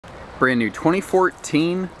Brand new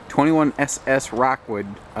 2014 21SS Rockwood.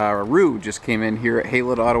 Rue just came in here at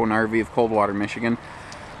Haylett Auto and RV of Coldwater, Michigan.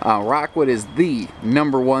 Rockwood is the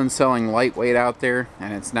 #1 selling lightweight out there,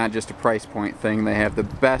 and it's not just a price point thing. They have the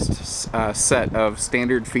best set of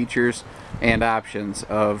standard features and options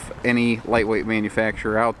of any lightweight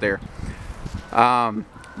manufacturer out there.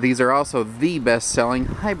 These are also the best selling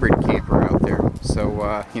hybrid camper out there,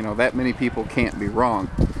 so you know, that many people can't be wrong.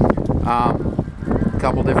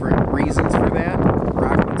 Couple different reasons for that.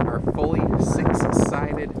 Rockwoods are fully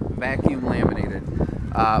 6-sided vacuum laminated.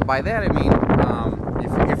 By that I mean,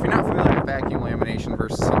 if you're not familiar with vacuum lamination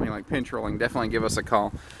versus something like pinch rolling, definitely give us a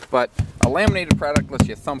call. But a laminated product lets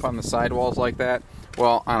you thump on the sidewalls like that.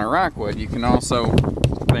 Well, on a Rockwood, you can also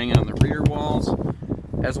bang on the rear walls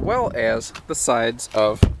as well as the sides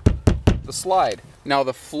of the slide. Now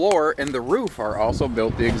the floor and the roof are also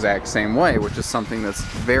built the exact same way, which is something that's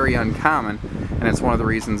very uncommon, and it's one of the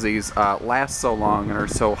reasons these last so long and are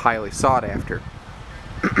so highly sought after.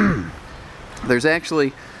 There's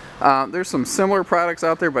actually there's some similar products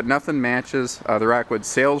out there, but nothing matches the Rockwood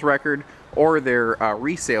sales record or their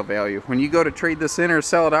resale value. When you go to trade this in or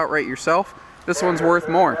sell it outright yourself, this one's worth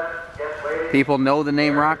more. People know the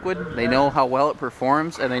name Rockwood, they know how well it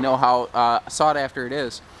performs, and they know how sought after it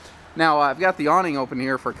is. Now, I've got the awning open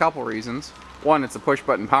here for a couple reasons. One, it's a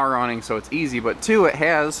push-button power awning, so it's easy, but two, it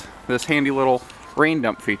has this handy little rain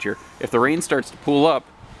dump feature. If the rain starts to pool up,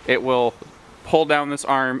 it will pull down this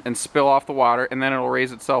arm and spill off the water, and then it'll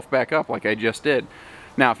raise itself back up like I just did.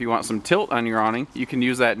 Now, if you want some tilt on your awning, you can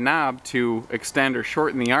use that knob to extend or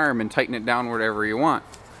shorten the arm and tighten it down whatever you want.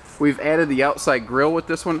 We've added the outside grill with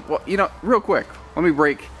this one. Well, you know, real quick, let me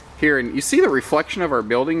break here, and you see the reflection of our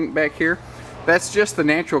building back here? That's just the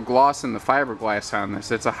natural gloss in the fiberglass on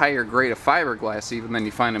this. It's a higher grade of fiberglass even than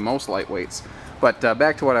you find in most lightweights. But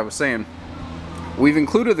back to what I was saying. We've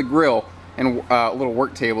included the grill and a little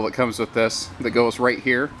work table that comes with this that goes right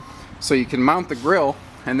here. So you can mount the grill,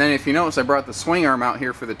 and then if you notice, I brought the swing arm out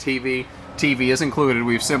here for the TV. TV is included.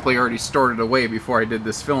 We've simply already stored it away before I did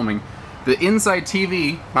this filming. The inside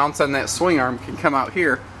TV mounts on that swing arm can come out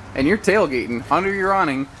here, and you're tailgating under your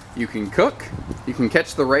awning. You can cook, you can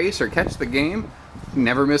catch the race or catch the game,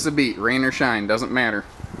 never miss a beat, rain or shine, doesn't matter.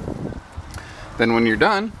 Then when you're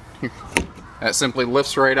done, that simply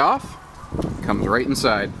lifts right off, comes right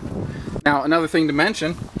inside. Now, another thing to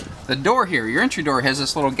mention, the door here, your entry door has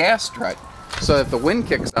this little gas strut, so if the wind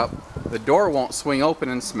kicks up, the door won't swing open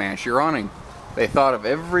and smash your awning. They thought of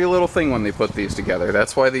every little thing when they put these together.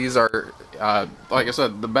 That's why these are, like I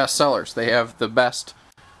said, the best sellers. They have the best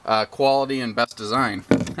quality and best design.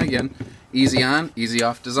 Again, easy on, easy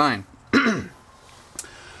off design.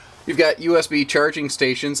 You've got USB charging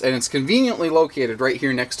stations, and it's conveniently located right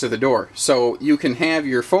here next to the door. So you can have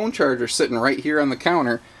your phone charger sitting right here on the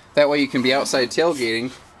counter. That way you can be outside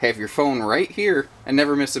tailgating, have your phone right here, and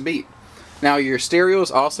never miss a beat. Now your stereo is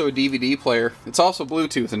also a DVD player. It's also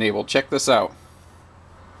Bluetooth enabled. Check this out.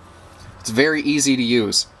 It's very easy to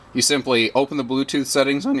use. You simply open the Bluetooth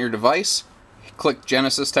settings on your device, click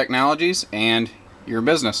Genesis Technologies, and you're in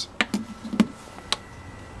business.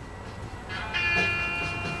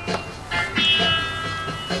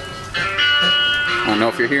 I don't know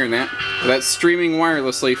if you're hearing that, but that's streaming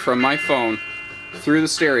wirelessly from my phone through the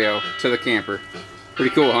stereo to the camper.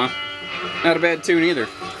 Pretty cool, huh? Not a bad tune either.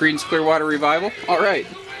 Creedence Clearwater Revival? Alright.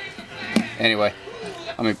 Anyway,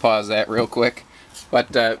 let me pause that real quick.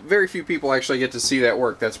 But very few people actually get to see that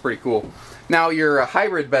work. That's pretty cool. Now your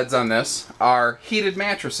hybrid beds on this are heated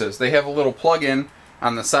mattresses. They have a little plug-in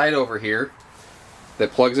on the side over here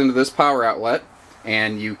that plugs into this power outlet,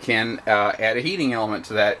 and you can add a heating element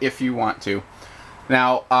to that if you want to.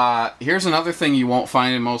 Now here's another thing you won't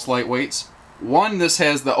find in most lightweights. One, this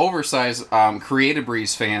has the oversized Creative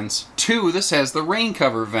Breeze fans. Two, this has the rain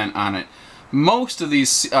cover vent on it. Most of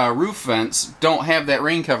these roof vents don't have that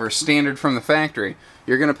rain cover standard from the factory.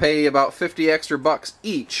 You're going to pay about 50 extra bucks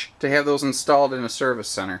each to have those installed in a service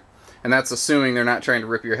center. And that's assuming they're not trying to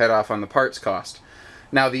rip your head off on the parts cost.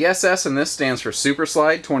 Now the SS in this stands for Super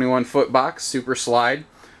Slide, 21-foot box, Super Slide.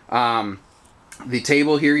 The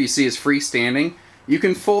table here you see is freestanding. You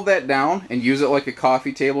can fold that down and use it like a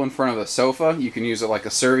coffee table in front of a sofa. You can use it like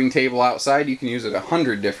a serving table outside. You can use it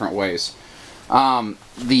 100 different ways.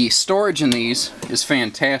 The storage in these is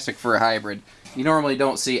fantastic for a hybrid. You normally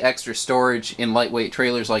don't see extra storage in lightweight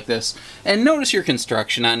trailers like this. And notice your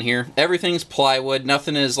construction on here. Everything's plywood,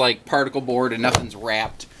 nothing is like particle board, and nothing's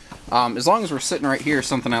wrapped. As long as we're sitting right here,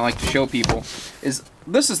 something I like to show people is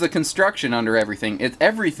this is the construction under everything.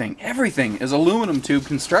 Everything is aluminum tube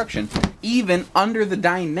construction, even under the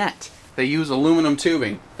dinette. They use aluminum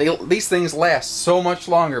tubing. These things last so much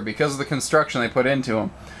longer because of the construction they put into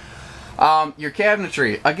them. Your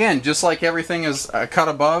cabinetry, again, just like everything is cut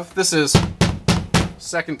above, this is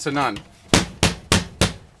second to none.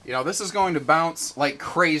 You know, this is going to bounce like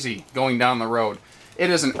crazy going down the road. It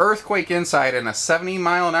is an earthquake inside and a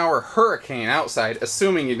 70-mile-an-hour hurricane outside,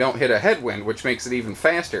 assuming you don't hit a headwind, which makes it even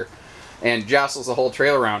faster and jostles the whole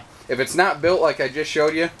trailer around. If it's not built like I just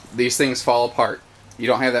showed you, these things fall apart. You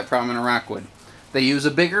don't have that problem in a Rockwood. They use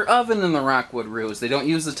a bigger oven in the Rockwood Roos. They don't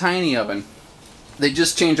use the tiny oven. They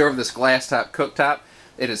just change over this glass top cooktop.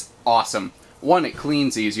 It is awesome. One, it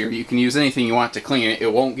cleans easier. You can use anything you want to clean it.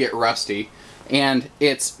 It won't get rusty. And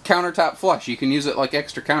it's countertop flush. You can use it like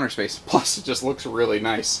extra counter space. Plus, it just looks really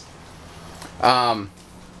nice.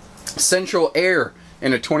 Central air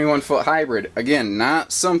in a 21-foot hybrid. Again,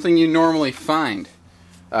 not something you normally find.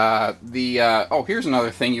 Oh, here's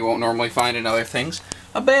another thing you won't normally find in other things.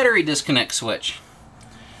 A battery disconnect switch.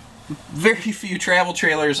 Very few travel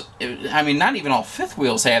trailers, I mean, not even all fifth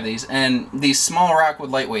wheels have these, and these small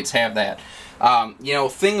Rockwood lightweights have that. You know,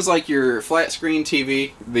 things like your flat screen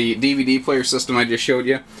TV, the DVD player system I just showed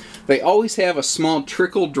you, they always have a small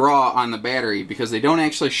trickle draw on the battery because they don't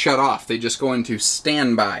actually shut off. They just go into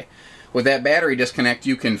standby. With that battery disconnect,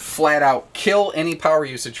 you can flat out kill any power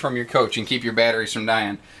usage from your coach and keep your batteries from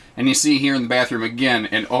dying. And you see here in the bathroom, again,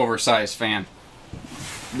 an oversized fan.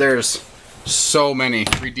 There's so many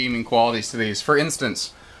redeeming qualities to these. For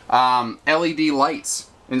instance, LED lights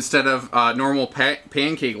instead of normal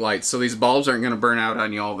pancake lights, so these bulbs aren't going to burn out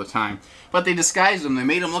on you all the time. But they disguised them. They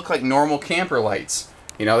made them look like normal camper lights.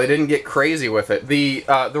 You know, they didn't get crazy with it. The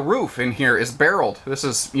roof in here is barreled. This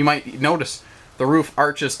is, you might notice, the roof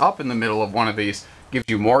arches up in the middle of one of these. Gives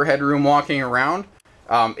you more headroom walking around.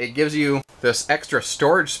 It gives you this extra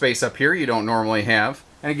storage space up here you don't normally have.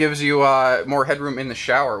 And it gives you more headroom in the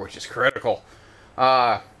shower, which is critical.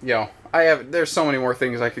 You know, there's so many more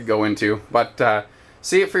things I could go into, but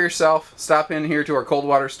see it for yourself. Stop in here to our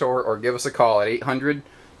Coldwater store or give us a call at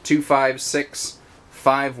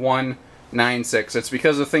 800-256-5196. It's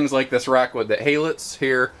because of things like this Rockwood that Haylett's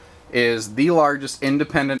here is the largest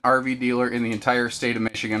independent RV dealer in the entire state of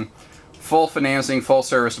Michigan. Full financing, full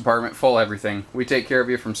service department, full everything. We take care of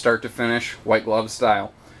you from start to finish, white glove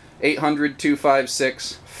style.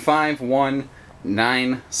 800-256-5196.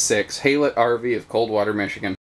 Haylett RV of Coldwater, Michigan.